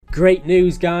Great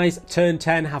news guys, Turn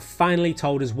 10 have finally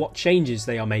told us what changes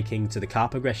they are making to the car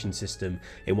progression system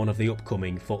in one of the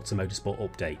upcoming Forza Motorsport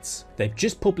updates. They've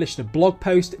just published a blog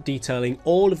post detailing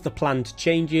all of the planned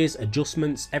changes,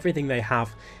 adjustments, everything they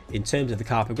have in terms of the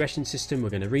car progression system. We're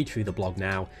going to read through the blog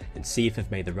now and see if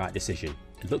they've made the right decision.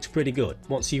 It looks pretty good.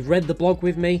 Once you've read the blog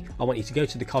with me, I want you to go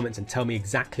to the comments and tell me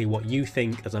exactly what you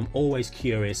think, as I'm always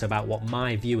curious about what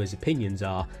my viewers' opinions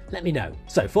are. Let me know.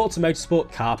 So, Forza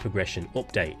Motorsport car progression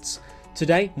updates.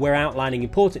 Today, we're outlining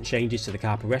important changes to the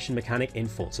car progression mechanic in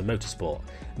Forza Motorsport.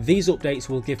 These updates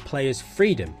will give players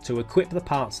freedom to equip the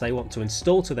parts they want to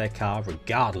install to their car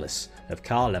regardless of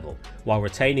car level, while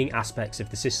retaining aspects of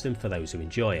the system for those who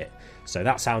enjoy it. So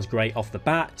that sounds great off the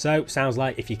bat. So sounds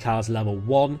like if your car's level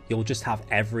 1, you'll just have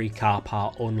every car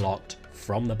part unlocked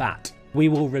from the bat. We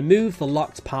will remove the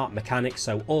locked part mechanic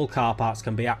so all car parts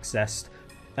can be accessed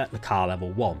at the car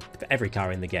level 1 for every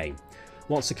car in the game.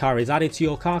 Once the car is added to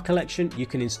your car collection, you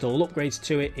can install upgrades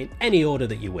to it in any order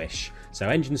that you wish. So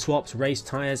engine swaps, race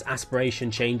tyres, aspiration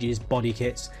changes, body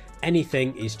kits,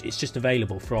 anything it's just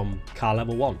available from car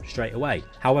level 1 straight away.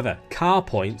 However, car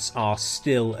points are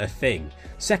still a thing.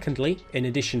 Secondly, in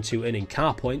addition to earning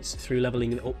car points through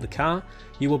leveling up the car,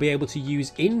 you will be able to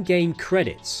use in-game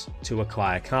credits to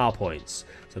acquire car points.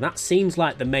 So that seems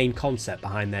like the main concept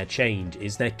behind their change,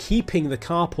 is they're keeping the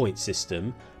car point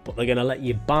system, but they're going to let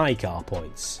you buy car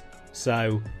points.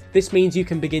 So this means you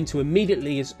can begin to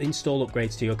immediately install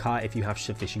upgrades to your car if you have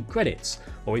sufficient credits,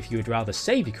 or if you would rather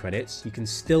save your credits, you can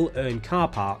still earn car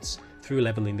parts through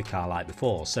leveling the car like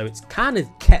before. So it's kind of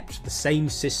kept the same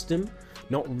system,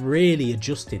 not really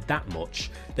adjusted that much.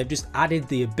 They've just added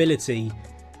the ability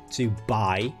to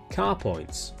buy car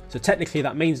points. So technically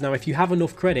that means now if you have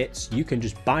enough credits, you can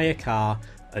just buy a car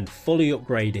and fully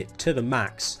upgrade it to the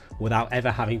max without ever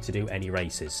having to do any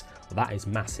races. Well, that is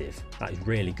massive. That is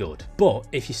really good. But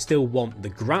if you still want the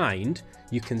grind,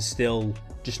 you can still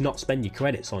just not spend your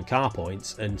credits on car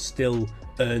points and still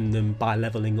earn them by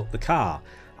leveling up the car.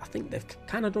 I think they've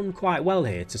kind of done quite well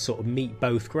here to sort of meet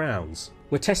both grounds.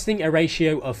 We're testing a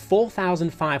ratio of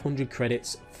 4,500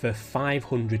 credits for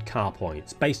 500 car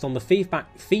points. Based on the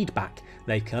feedback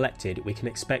they collected, we can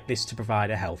expect this to provide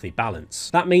a healthy balance.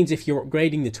 That means if you're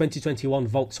upgrading the 2021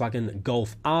 Volkswagen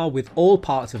Golf R with all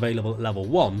parts available at level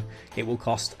 1, it will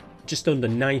cost just under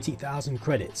 90,000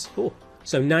 credits. Ooh.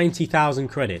 So 90,000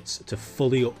 credits to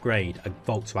fully upgrade a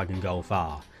Volkswagen Golf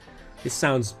R. This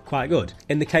sounds quite good.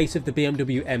 In the case of the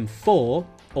BMW M4,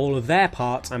 all of their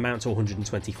parts amount to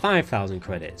 125,000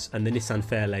 credits, and the Nissan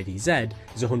Fairlady Z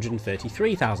is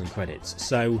 133,000 credits.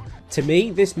 So to me,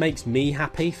 this makes me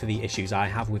happy for the issues I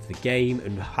have with the game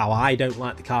and how I don't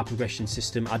like the car progression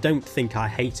system. I don't think I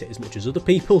hate it as much as other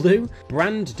people do.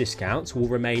 Brand discounts will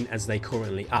remain as they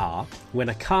currently are. When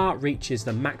a car reaches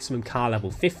the maximum car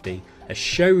level 50, a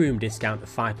showroom discount of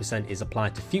 5% is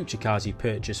applied to future cars you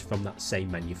purchase from that same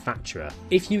manufacturer.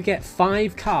 If you get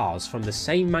 5 cars from the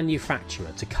same manufacturer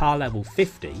to car level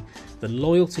 50, the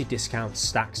loyalty discount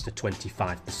stacks to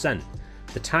 25%.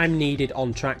 The time needed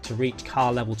on track to reach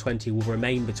car level 20 will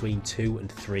remain between 2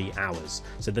 and 3 hours.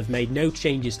 So they've made no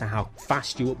changes to how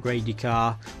fast you upgrade your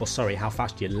car, or sorry, how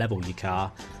fast you level your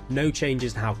car. No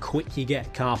changes to how quick you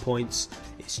get car points.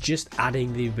 It's just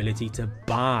adding the ability to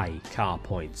buy car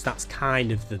points. That's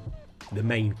kind of the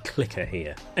main clicker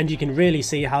here. And you can really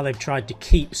see how they've tried to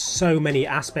keep so many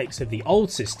aspects of the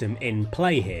old system in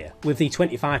play here. With the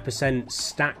 25%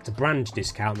 stacked brand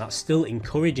discount, that still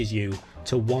encourages you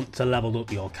to want to level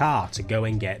up your car to go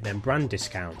and get them brand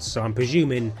discounts. So I'm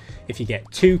presuming if you get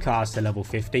 2 cars to level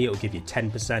 50, it'll give you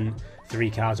 10%, 3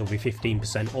 cars will be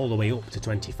 15%, all the way up to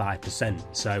 25%.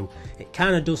 So it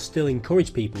kind of does still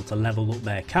encourage people to level up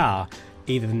their car,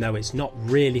 even though it's not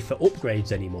really for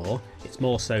upgrades anymore, it's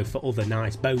more so for other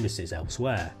nice bonuses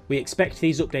elsewhere. We expect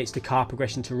these updates to car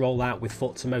progression to roll out with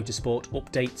Forza Motorsport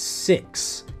Update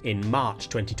 6 in March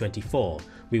 2024.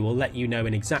 We will let you know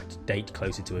an exact date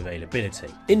closer to availability.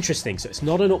 Interesting, so it's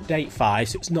not an update 5,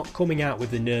 so it's not coming out with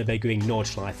the Nürburgring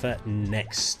Nordschleife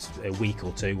next week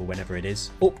or 2 or whenever it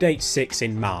is. Update 6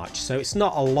 in March, so it's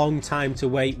not a long time to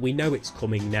wait. We know it's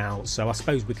coming now, so I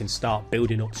suppose we can start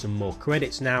building up some more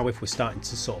credits now if we're starting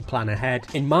to sort of plan ahead.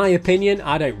 In my opinion,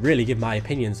 I don't really give my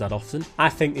opinions that often. I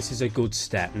think this is a good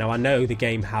step. Now I know the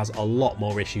game has a lot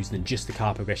more issues than just the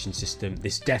car progression system.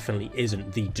 This definitely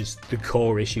isn't just the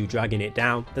core issue dragging it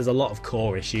down. There's a lot of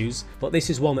core issues, but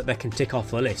this is one that they can tick off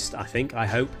the list, I think, I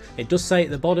hope. It does say at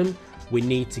the bottom, we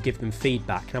need to give them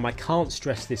feedback. Now I can't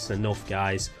stress this enough,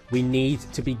 guys. We need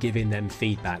to be giving them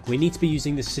feedback. We need to be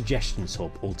using the suggestions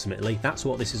hub ultimately. That's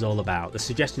what this is all about. The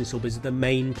suggestions hub is the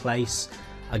main place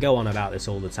I go on about this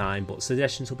all the time, but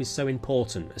suggestions will be so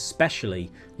important, especially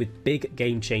with big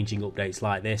game-changing updates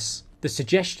like this. The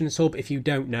Suggestions Hub, if you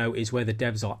don't know, is where the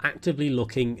devs are actively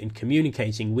looking and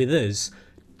communicating with us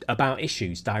about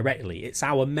issues directly. It's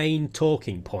our main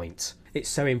talking point. It's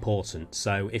so important.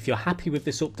 So if you're happy with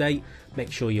this update,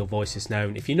 make sure your voice is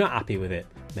known. If you're not happy with it,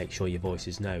 make sure your voice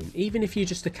is known. Even if you're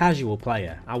just a casual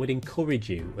player, I would encourage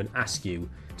you and ask you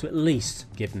to at least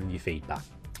give them your feedback.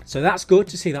 So that's good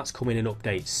to see that's coming in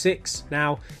update 6.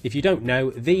 Now, if you don't know,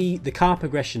 the car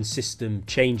progression system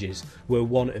changes were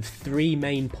one of 3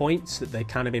 main points that they've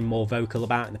kind of been more vocal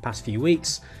about in the past few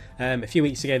weeks. A few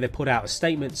weeks ago, they put out a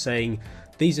statement saying,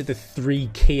 these are the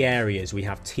 3 key areas we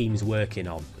have teams working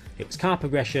on. It was car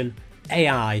progression,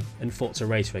 AI and Forza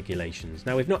race regulations.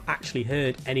 Now, we've not actually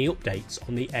heard any updates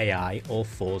on the AI or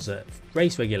Forza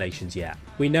race regulations yet.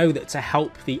 We know that to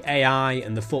help the AI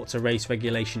and the Forza race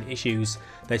regulation issues,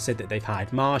 they said that they've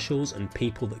hired marshals and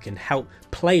people that can help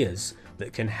players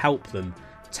that can help them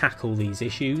tackle these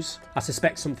issues. I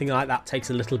suspect something like that takes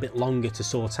a little bit longer to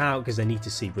sort out because they need to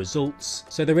see results.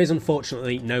 So there is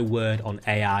unfortunately no word on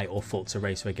AI or Forza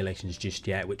race regulations just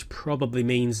yet, which probably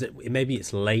means that maybe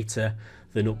it's later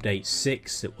than update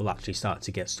 6 that we'll actually start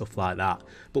to get stuff like that.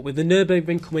 But with the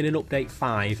Nürburgring coming in update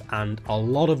 5 and a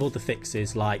lot of other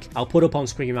fixes, like I'll put up on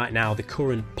screen right now the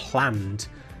current planned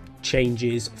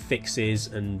changes, fixes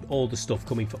and all the stuff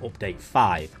coming for update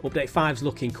 5. Update 5's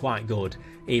looking quite good,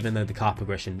 even though the car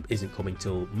progression isn't coming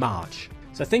till March.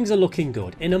 So things are looking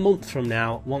good. In a month from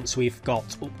now, once we've got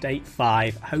update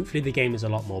 5, hopefully the game is a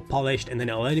lot more polished, and then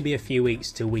it'll only be a few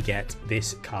weeks till we get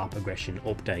this car progression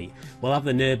update. We'll have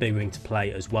the Nürburgring to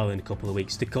play as well in a couple of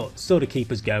weeks to sort of keep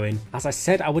us going. As I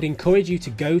said, I would encourage you to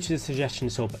go to the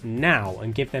Suggestions Hub now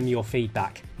and give them your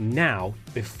feedback now,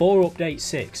 before update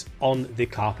 6 on the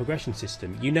car progression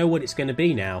system. You know what it's going to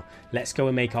be now. Let's go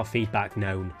and make our feedback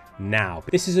known now.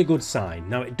 This is a good sign.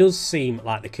 Now, it does seem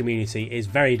like the community is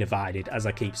very divided, as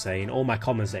I keep saying. All my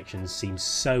comment sections seem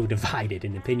so divided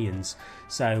in opinions.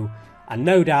 So, and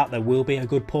no doubt there will be a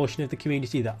good portion of the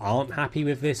community that aren't happy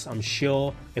with this, I'm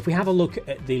sure. If we have a look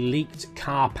at the leaked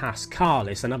car pass car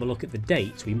list and have a look at the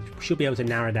dates, we should be able to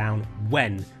narrow down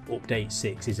when update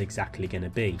 6 is exactly going to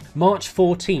be. March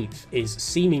 14th is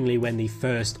seemingly when the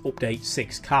first update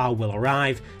 6 car will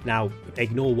arrive. Now,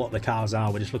 ignore what the cars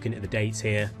are, we're just looking at the dates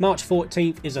here. March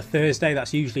 14th is a Thursday.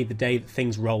 That's usually the day that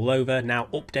things roll over. Now,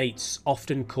 updates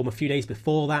often come a few days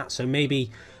before that, so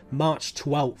maybe March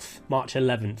 12th, March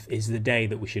 11th is the day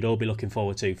that we should all be looking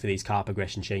forward to for these car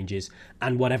progression changes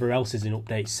and whatever else is in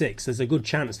update 6. There's a good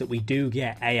chance that we do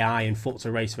get AI and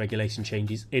Forza race regulation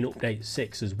changes in update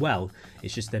 6 as well.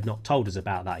 It's just they've not told us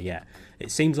about that yet. It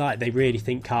seems like they really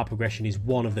think car progression is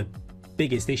one of the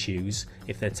biggest issues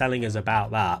if they're telling us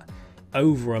about that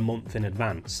over a month in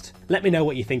advance. Let me know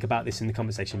what you think about this in the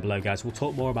comment section below, guys. We'll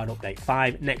talk more about update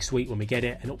 5 next week when we get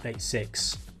it, and update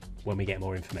 6 when we get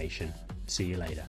more information. See you later.